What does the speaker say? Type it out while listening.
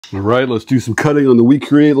All right, let's do some cutting on the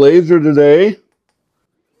WeCreat laser today.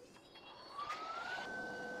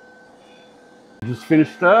 Just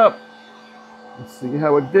finished up. Let's see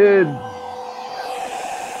how it did.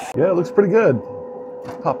 Yeah, it looks pretty good.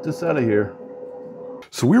 Let's pop this out of here.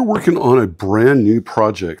 So we're working on a brand new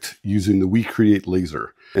project using the WeCreat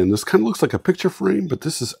laser. And this kind of looks like a picture frame, but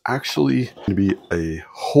this is actually going to be a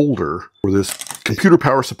holder for this computer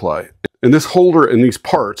power supply. And this holder and these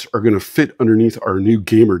parts are going to fit underneath our new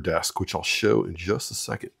gamer desk, which I'll show in just a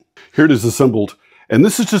second. Here it is assembled. And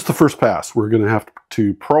this is just the first pass. We're going to have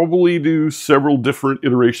to probably do several different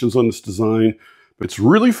iterations on this design. But it's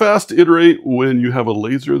really fast to iterate when you have a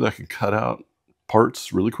laser that can cut out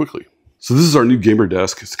parts really quickly. So this is our new gamer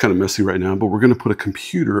desk. It's kind of messy right now, but we're going to put a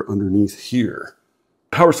computer underneath here.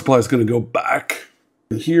 Power supply is going to go back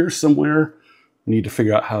in here somewhere. We need to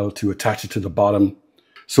figure out how to attach it to the bottom.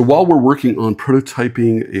 So while we're working on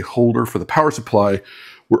prototyping a holder for the power supply,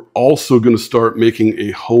 we're also going to start making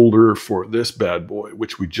a holder for this bad boy,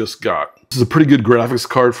 which we just got. This is a pretty good graphics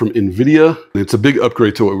card from NVIDIA, and it's a big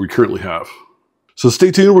upgrade to what we currently have. So stay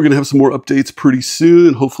tuned, we're going to have some more updates pretty soon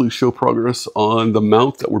and hopefully show progress on the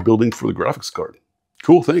mount that we're building for the graphics card.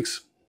 Cool, thanks.